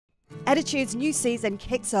Attitude's new season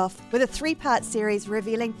kicks off with a 3-part series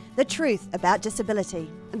revealing the truth about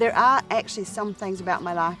disability. There are actually some things about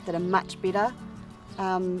my life that are much better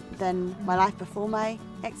than my life before my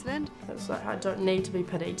accident. It's like, I don't need to be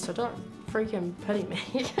pitied, so don't freaking pity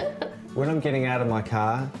me. When I'm getting out of my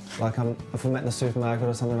car, like if I'm at the supermarket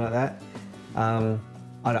or something like that,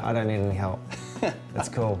 I don't need any help. It's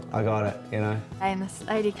cool, I got it, you know. And this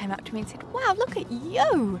lady came up to me and said, "Wow, look at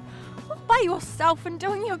you, all by yourself and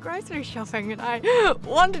doing your grocery shopping." And I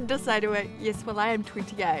wanted to say to her, yes, well, I am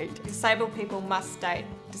 28. Disabled people must date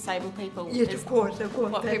disabled people. Yes, of course.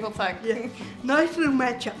 What people think. Yeah. Nice little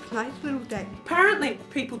match-up, nice little date. Apparently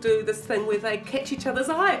people do this thing where they catch each other's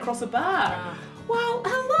eye across a bar. Well,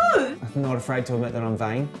 hello! I'm not afraid to admit that I'm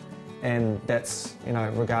vain, and that's, you know,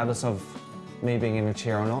 regardless of me being in a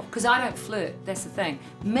chair or not. Because I don't flirt, that's the thing.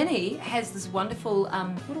 Minnie has this wonderful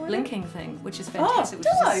blinking thing, which is fantastic, which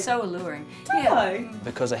is just so alluring.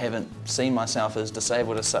 Because I haven't seen myself as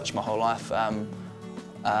disabled as such my whole life,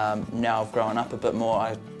 now I've grown up a bit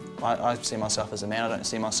more, I see myself as a man. I don't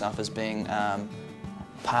see myself as being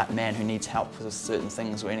part man who needs help with certain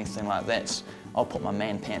things or anything like that. I'll put my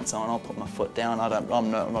man pants on, I'll put my foot down,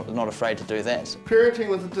 I'm not afraid to do that. Parenting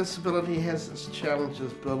with a disability has its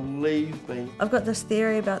challenges, believe me. I've got this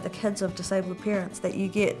theory about the kids of disabled parents that you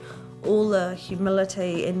get all the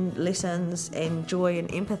humility and lessons and joy and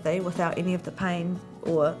empathy without any of the pain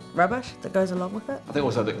or rubbish that goes along with it. I think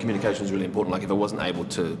also that communication is really important. Like if I wasn't able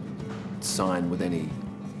to sign with any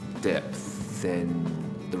depth, then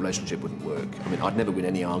the relationship wouldn't work. I mean, I'd never win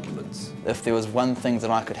any arguments. If there was one thing that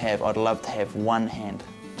I could have, I'd love to have one hand,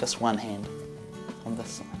 just one hand, on this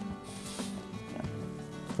side. Yeah.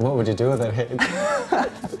 What would you do with that hand?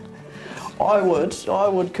 I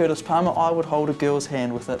would, Curtis Palmer, I would hold a girl's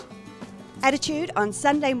hand with it. Attitude on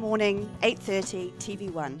Sunday morning, 8:30,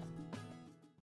 TV1.